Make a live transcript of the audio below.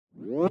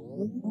Ready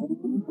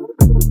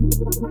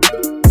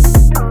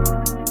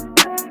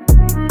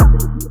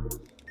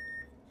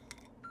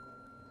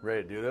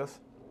to do this?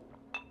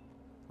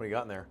 What do you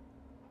got in there?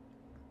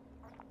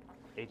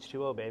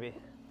 H2O, baby.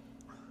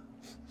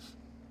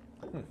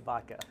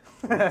 Vodka.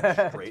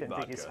 Straight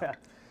vodka.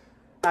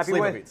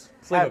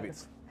 Happy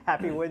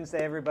Happy Wednesday,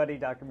 everybody.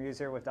 Dr. Muse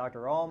here with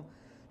Dr. Alm.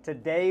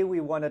 Today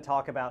we want to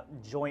talk about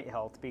joint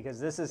health because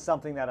this is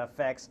something that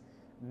affects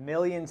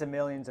millions and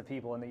millions of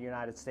people in the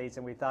United States,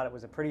 and we thought it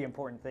was a pretty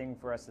important thing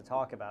for us to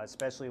talk about,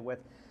 especially with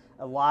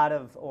a lot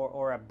of,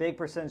 or a big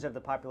percentage of the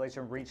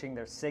population reaching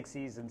their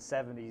 60s and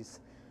 70s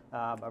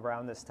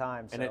around this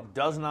time. And it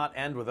does not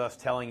end with us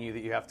telling you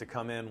that you have to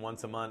come in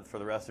once a month for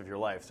the rest of your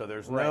life. So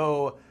there's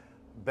no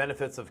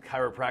benefits of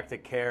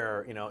chiropractic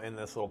care, in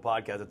this little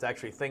podcast. It's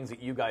actually things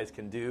that you guys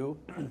can do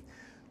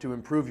to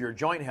improve your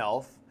joint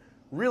health,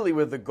 really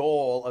with the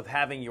goal of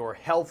having your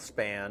health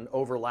span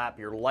overlap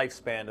your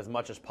lifespan as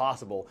much as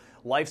possible.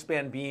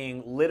 Lifespan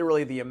being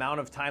literally the amount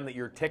of time that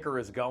your ticker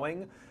is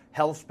going,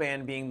 health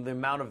span being the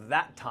amount of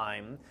that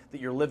time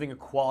that you're living a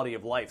quality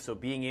of life. So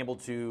being able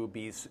to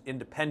be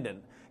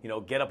independent,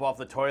 get up off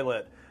the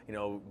toilet,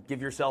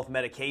 give yourself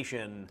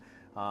medication,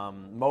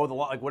 mow the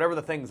lawn, like whatever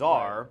the things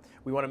are,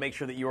 we want to make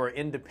sure that you are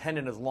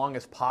independent as long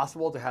as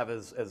possible to have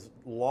as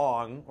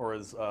long or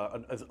as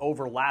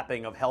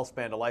overlapping of health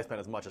span to lifespan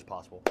as much as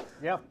possible.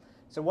 Yeah.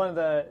 So one of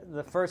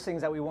the first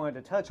things that we wanted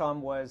to touch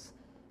on was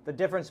the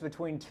difference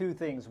between two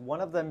things.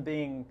 One of them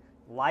being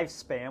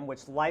lifespan,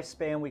 which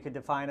lifespan we could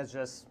define as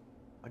just.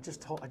 I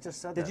just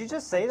said that. Did you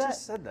just say that? I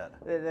just said that.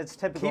 It's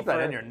typical. Keep that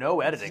in here.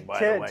 No editing, by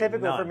the way.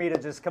 Typical None. For me to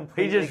just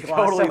completely just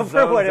gloss totally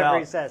over whatever out.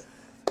 he says.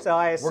 So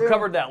I assume We're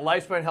covered that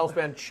lifespan, health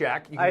span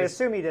check. I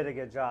assume he did a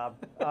good job.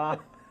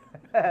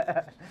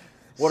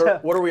 What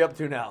are we up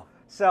to now?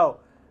 So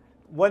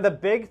one of the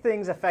big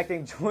things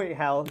affecting joint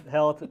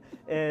health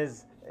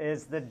is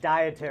the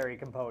dietary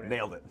component.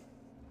 Nailed it.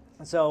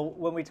 So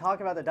when we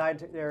talk about the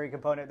dietary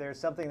component, there's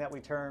something that we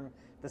term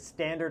the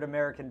standard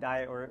American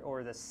diet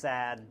or the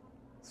SAD.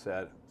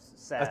 SAD.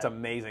 That's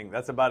amazing.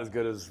 That's about as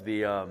good as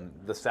the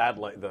SAD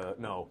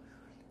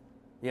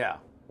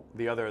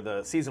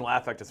the seasonal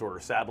affect disorder,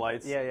 SAD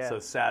lights. Yeah. So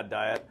SAD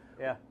diet.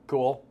 Yeah.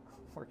 Cool.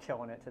 We're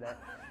killing it today.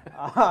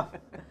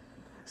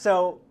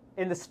 So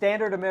in the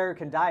standard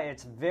American diet,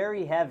 it's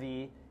very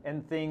heavy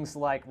in things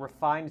like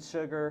refined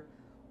sugar,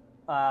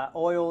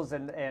 oils,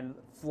 and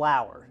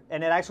flour,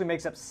 and it actually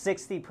makes up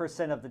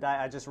 60% of the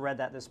diet. I just read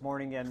that this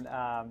morning, and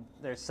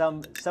there's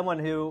someone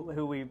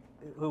who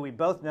we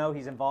both know.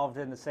 He's involved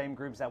in the same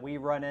groups that we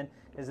run in.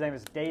 His name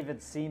is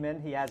David Seaman.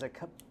 He has a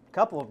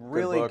couple of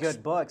really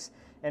good books.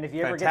 And if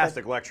you ever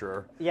fantastic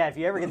lecturer. Yeah, if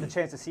you ever get the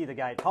chance to see the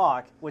guy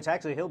talk, which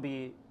actually he'll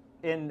be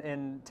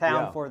in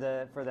town for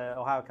the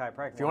Ohio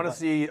Chiropractic. If you want to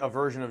see a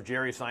version of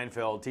Jerry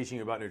Seinfeld teaching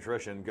you about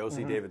nutrition, go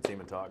see David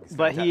Seaman talk. It's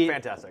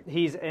fantastic.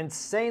 He's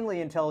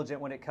insanely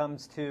intelligent when it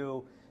comes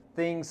to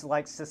things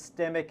like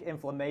systemic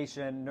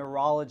inflammation,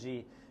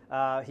 neurology.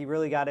 He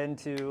really got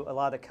into a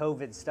lot of the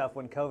COVID stuff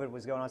when COVID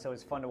was going on, so it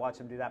was fun to watch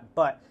him do that.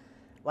 But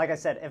like I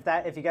said,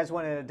 if you guys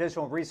want an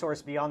additional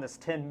resource beyond this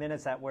 10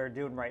 minutes that we're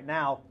doing right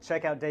now,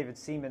 check out David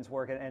Seaman's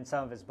work and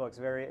some of his books.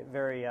 Very,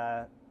 very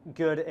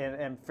good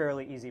and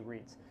fairly easy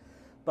reads.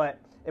 But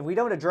if we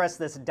don't address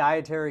this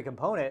dietary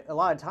component, a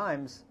lot of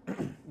times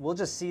we'll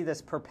just see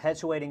this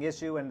perpetuating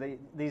issue, and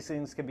these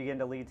things can begin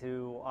to lead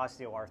to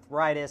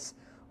osteoarthritis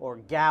or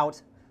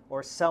gout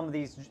or some of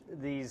these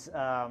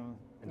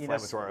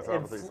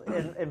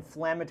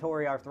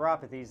inflammatory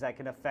arthropathies that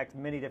can affect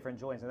many different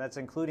joints, and that's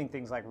including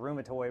things like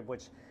rheumatoid,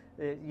 which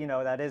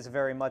that is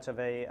very much of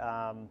a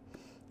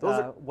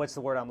what's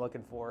the word I'm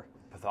looking for?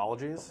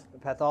 Pathologies,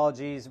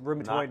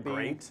 rheumatoid not being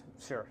great.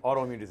 Sure.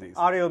 Autoimmune disease.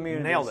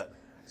 Nailed it.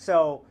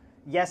 So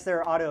yes,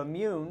 they're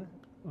autoimmune,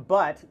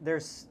 but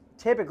there's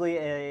typically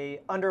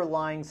a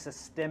underlying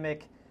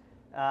systemic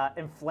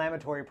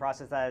inflammatory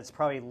process that is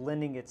probably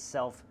lending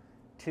itself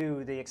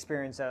to the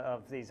experience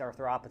of these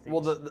arthropathies.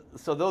 Well,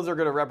 so those are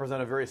going to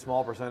represent a very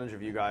small percentage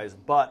of you guys,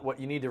 but what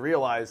you need to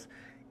realize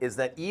is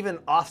that even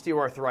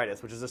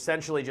osteoarthritis, which is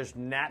essentially just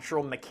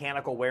natural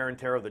mechanical wear and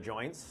tear of the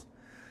joints,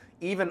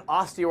 even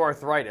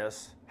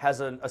osteoarthritis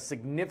has a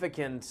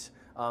significant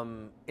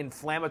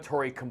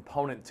inflammatory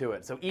component to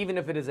it. So even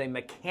if it is a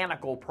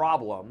mechanical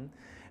problem,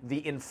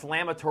 the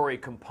inflammatory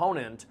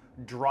component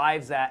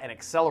drives that and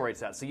accelerates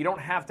that. So you don't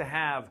have to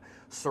have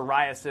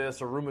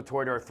psoriasis or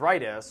rheumatoid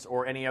arthritis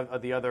or any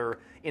of the other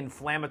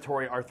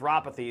inflammatory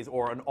arthropathies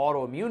or an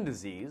autoimmune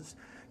disease.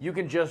 You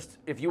can just,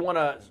 if you want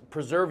to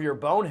preserve your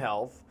bone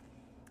health,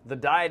 the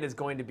diet is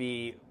going to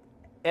be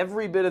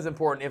every bit as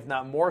important, if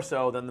not more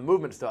so, than the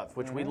movement stuff,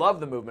 which we love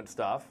the movement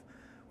stuff.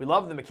 We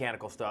love the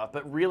mechanical stuff,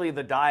 but really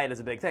the diet is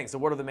a big thing. So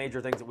what are the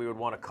major things that we would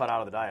want to cut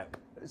out of the diet?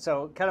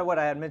 So kind of what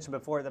I had mentioned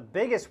before, the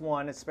biggest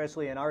one,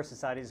 especially in our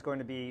society, is going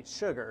to be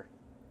sugar.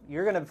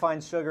 You're going to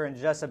find sugar in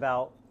just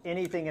about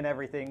anything and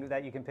everything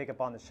that you can pick up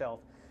on the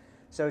shelf.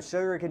 So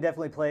sugar can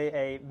definitely play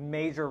a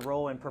major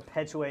role in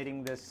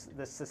perpetuating this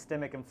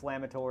systemic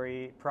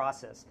inflammatory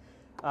process.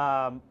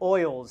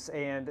 oils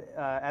and,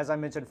 as I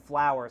mentioned,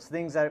 flours,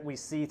 things that we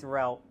see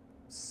throughout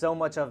so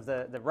much of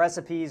the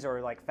recipes,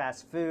 or like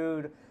fast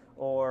food,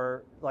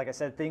 or like I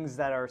said, things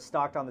that are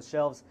stocked on the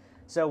shelves.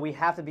 So we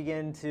have to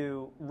begin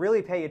to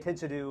really pay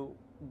attention to,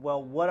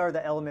 well, what are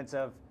the elements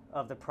of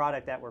the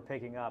product that we're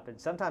picking up? And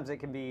sometimes it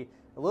can be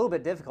a little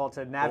bit difficult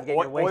to navigate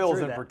your way through that. Oils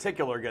in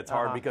particular gets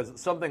hard because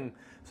something,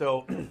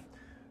 so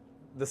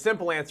the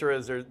simple answer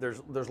is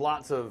there's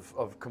lots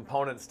of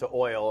components to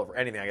oil, or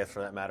anything, I guess,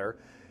 for that matter.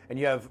 And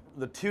you have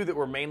the two that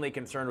we're mainly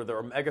concerned with are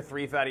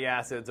omega-3 fatty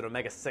acids and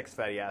omega-6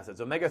 fatty acids.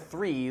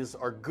 Omega-3s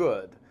are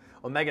good.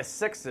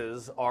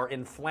 Omega-6s are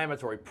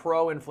inflammatory,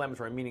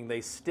 pro-inflammatory, meaning they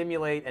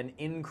stimulate and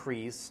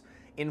increase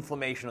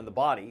inflammation in the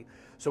body.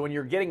 So when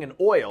you're getting an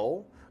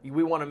oil,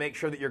 we want to make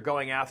sure that you're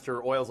going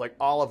after oils like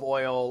olive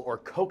oil or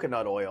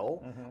coconut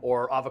oil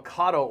or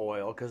avocado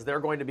oil, because they're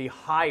going to be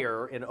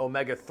higher in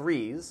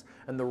omega-3s,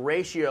 and the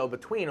ratio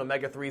between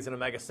omega-3s and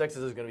omega-6s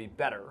is going to be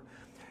better.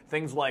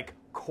 Things like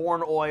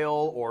corn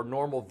oil or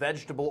normal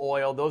vegetable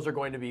oil, those are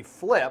going to be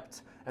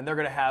flipped, and they're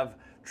going to have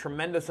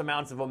tremendous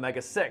amounts of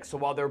omega-6. So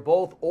while they're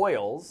both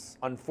oils,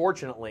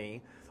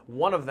 unfortunately,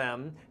 one of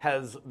them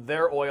has,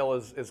 their oil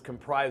is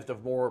comprised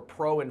of more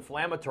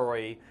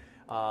pro-inflammatory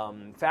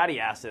fatty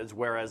acids,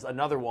 whereas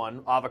another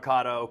one,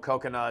 avocado,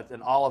 coconut,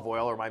 and olive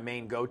oil are my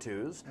main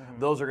go-tos.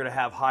 Those are going to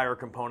have higher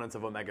components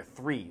of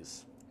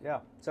omega-3s.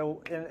 Yeah.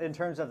 So in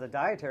terms of the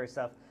dietary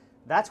stuff,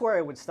 that's where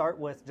I would start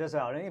with just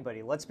about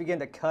anybody. Let's begin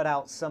to cut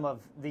out some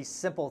of these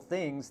simple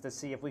things to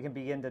see if we can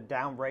begin to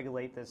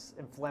down-regulate this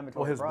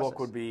inflammatory process. Well, his book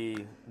would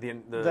be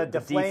the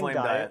Deflame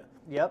Diet.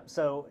 Yep.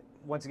 So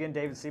once again,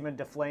 David Seaman,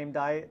 Deflame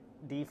Diet,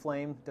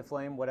 Deflame,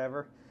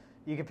 whatever.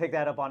 You can pick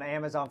that up on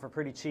Amazon for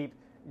pretty cheap.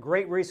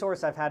 Great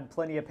resource. I've had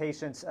plenty of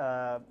patients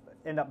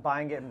end up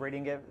buying it and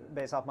reading it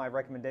based off my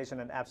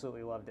recommendation and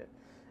absolutely loved it.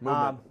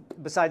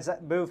 Besides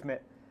that,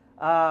 movement.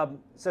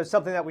 So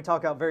something that we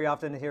talk about very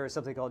often here is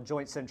something called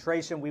joint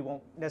centration. We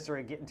won't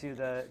necessarily get into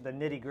the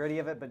nitty-gritty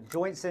of it, but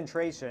joint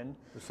centration.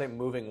 Just say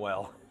moving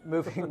well.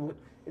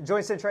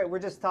 Joint centration, we're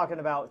just talking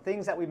about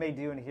things that we may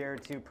do in here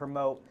to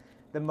promote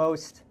the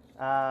most,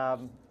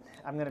 I'm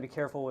going to be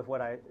careful with what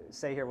I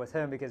say here with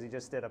him because he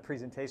just did a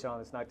presentation on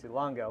this not too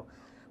long ago,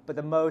 but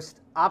the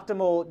most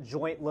optimal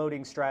joint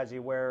loading strategy,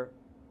 where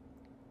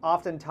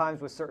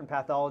oftentimes with certain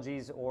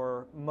pathologies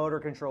or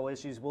motor control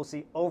issues, we'll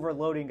see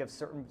overloading of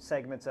certain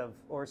segments of,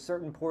 or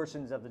certain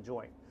portions of the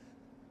joint.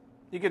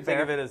 You could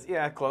think of it as,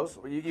 yeah, close.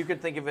 You could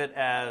think of it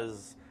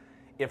as,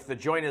 if the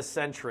joint is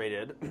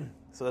centrated,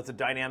 so that's a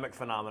dynamic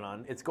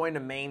phenomenon, it's going to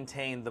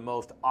maintain the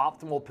most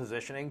optimal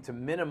positioning to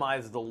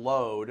minimize the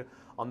load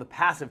on the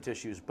passive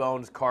tissues,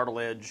 bones,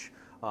 cartilage,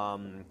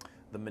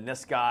 the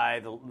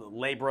menisci, the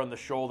labrum, the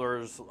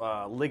shoulders,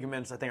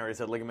 ligaments. I think I already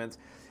said ligaments.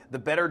 The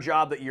better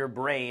job that your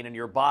brain and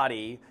your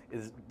body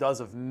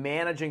does of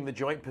managing the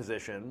joint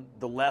position,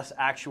 the less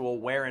actual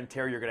wear and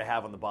tear you're going to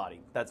have on the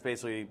body. That's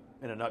basically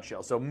in a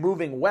nutshell. So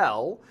moving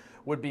well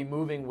would be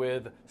moving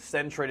with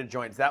centrated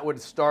joints. That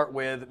would start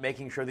with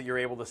making sure that you're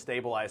able to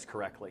stabilize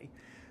correctly.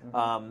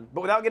 But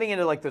without getting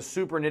into like the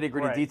super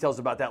nitty-gritty details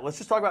about that, let's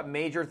just talk about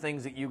major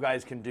things that you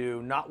guys can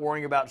do, not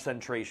worrying about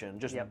centration,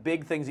 just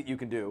big things that you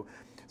can do.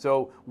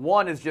 So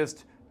one is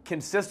just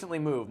consistently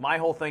move. My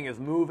whole thing is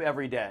move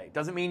every day.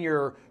 Doesn't mean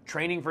you're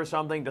training for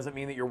something, doesn't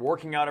mean that you're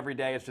working out every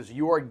day. It's just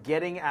you are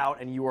getting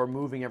out and you are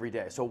moving every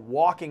day. So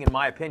walking, in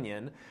my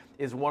opinion,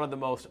 is one of the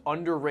most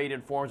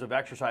underrated forms of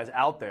exercise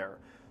out there.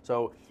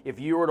 So if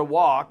you were to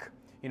walk,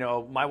 you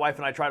know, my wife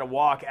and I try to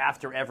walk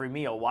after every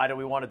meal. Why do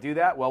we want to do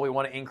that? Well, we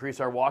want to increase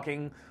our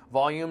walking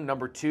volume.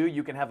 Number two,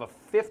 you can have a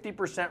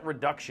 50%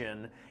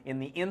 reduction in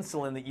the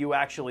insulin that you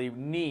actually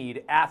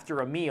need after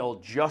a meal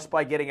just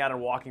by getting out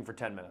and walking for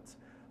 10 minutes.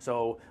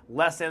 So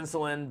less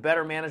insulin,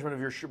 better management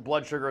of your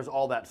blood sugars,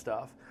 all that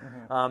stuff.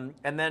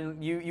 And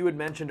then you had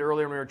mentioned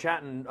earlier when we were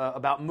chatting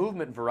about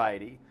movement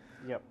variety.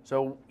 Yep.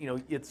 So, you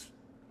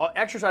know,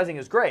 exercising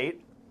is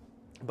great,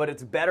 but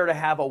it's better to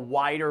have a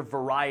wider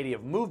variety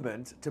of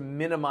movement to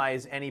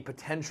minimize any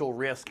potential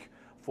risk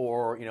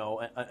for, you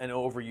know, an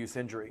overuse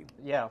injury.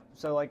 Yeah.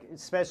 So like,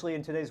 especially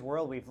in today's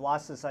world, we've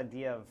lost this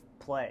idea of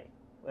play.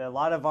 A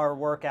lot of our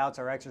workouts,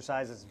 our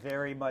exercise is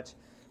very much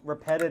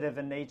repetitive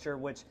in nature,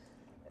 which,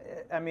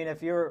 I mean,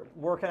 if you're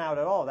working out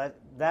at all,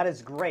 that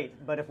is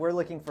great. But if we're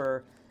looking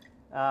for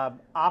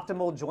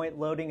optimal joint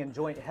loading and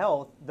joint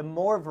health, the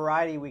more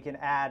variety we can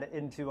add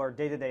into our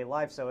day-to-day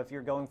life. So if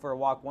you're going for a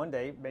walk one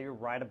day, maybe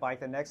ride a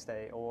bike the next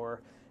day,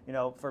 or, you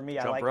know, for me,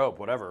 I like jump rope,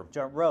 whatever.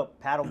 Jump rope,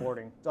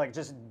 paddleboarding, like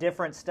just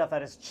different stuff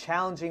that is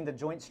challenging the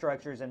joint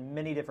structures in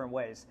many different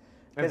ways.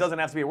 And it doesn't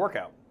have to be a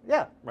workout.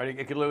 Yeah. Right?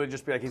 It could literally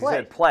just be like you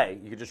said, play.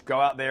 You could just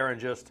go out there and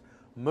just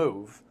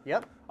move.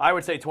 Yep. I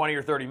would say 20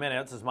 or 30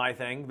 minutes is my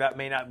thing. That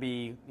may not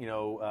be, you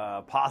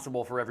know,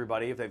 possible for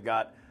everybody if they've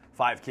got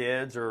 5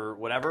 kids or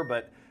whatever,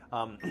 but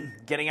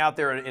getting out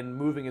there and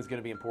moving is going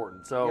to be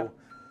important. So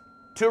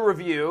to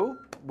review,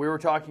 we were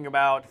talking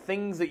about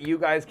things that you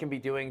guys can be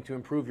doing to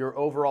improve your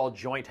overall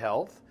joint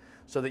health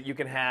so that you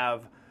can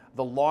have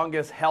the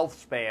longest health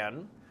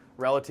span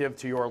relative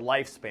to your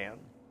lifespan.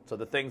 So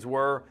the things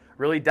were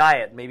really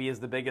diet maybe is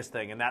the biggest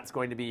thing, and that's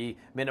going to be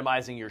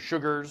minimizing your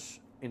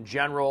sugars in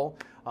general,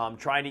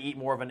 trying to eat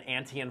more of an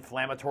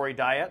anti-inflammatory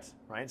diet,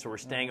 right? So we're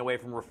staying away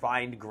from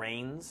refined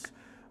grains,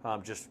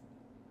 just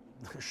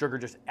sugar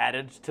just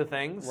added to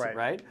things,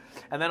 right?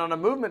 And then on a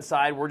movement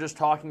side, we're just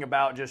talking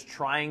about just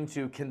trying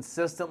to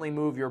consistently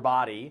move your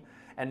body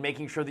and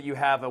making sure that you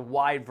have a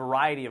wide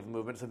variety of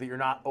movement so that you're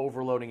not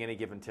overloading any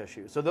given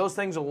tissue. So those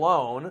things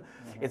alone,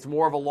 it's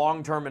more of a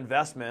long-term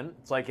investment.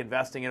 It's like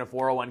investing in a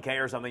 401k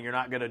or something. You're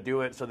not going to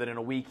do it so that in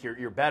a week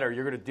you're better.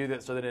 You're going to do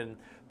that so that in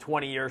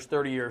 20 years,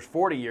 30 years,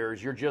 40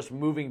 years, you're just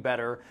moving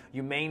better.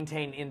 You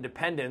maintain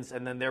independence,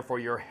 and then therefore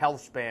your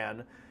health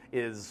span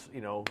is,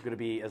 going to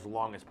be as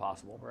long as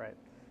possible. Right.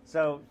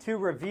 So to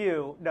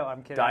review, no,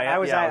 I'm kidding. Diet, I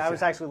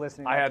was actually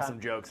listening. I had some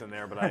jokes in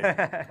there,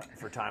 but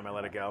for time I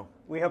let it go.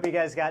 We hope you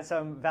guys got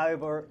some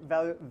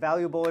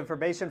valuable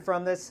information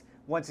from this.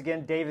 Once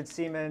again, David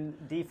Seaman,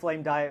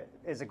 Deflame Diet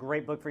is a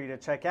great book for you to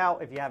check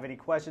out. If you have any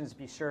questions,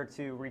 be sure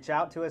to reach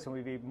out to us, and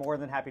we'd be more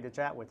than happy to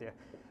chat with you.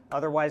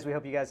 Otherwise, we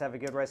hope you guys have a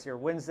good rest of your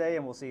Wednesday,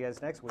 and we'll see you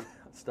guys next week.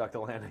 Stuck the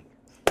landing.